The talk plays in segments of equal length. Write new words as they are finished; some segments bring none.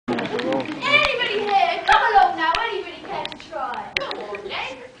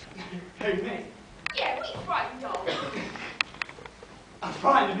Who, me? Yeah, we frightened dolls. I'm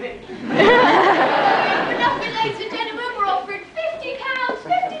frightened of him. For nothing, ladies and gentlemen, we're offering £50,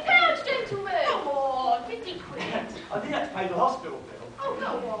 gentlemen. Come on, 50 quid. I did have to pay the hospital bill. Oh, go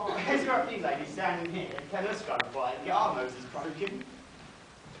on. There's got a few ladies standing here, telescope fight, and the arm hose is broken.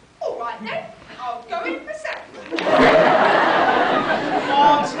 All right then, I'll go in for second.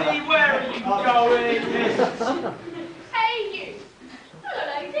 Auntie, where are you going? Hey, you. Hello,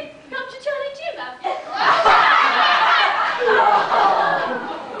 lady. Come to Charlie Jim, have you?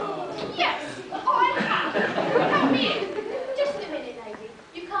 Yes, I have. Come in. Just a minute, lady.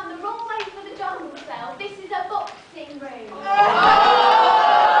 You come the wrong way for the jungle cell. This is a boxing ring.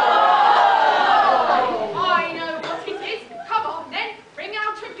 I know what it is. Come on, then. Bring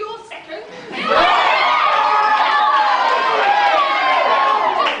out of your second. Just a minute.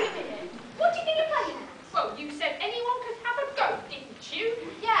 What do you think you're playing at? Well, you said anyone could have a go, didn't you?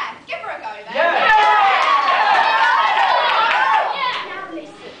 Yeah, give her a go then. Yeah. Now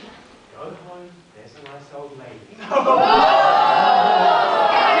listen. Go home, there's a nice old lady.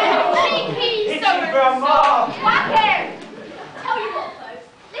 Cheeky It's so-and-so. your grandma. Whack him. Tell you what, folks.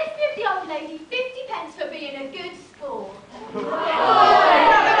 Let's give the old lady 50 pence for being a good sport. I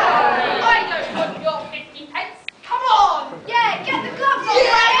don't want your 50 pence. Come on. Yeah, get the gloves on.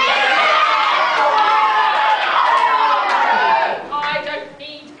 I don't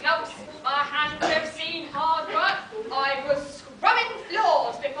need gloves. My hands have seen hard work. I was scrubbing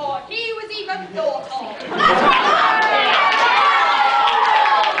floors before he was even thought of. That's right.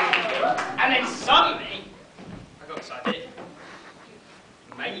 And then suddenly, I got this idea.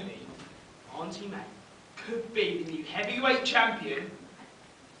 Maybe Auntie May could be the new heavyweight champion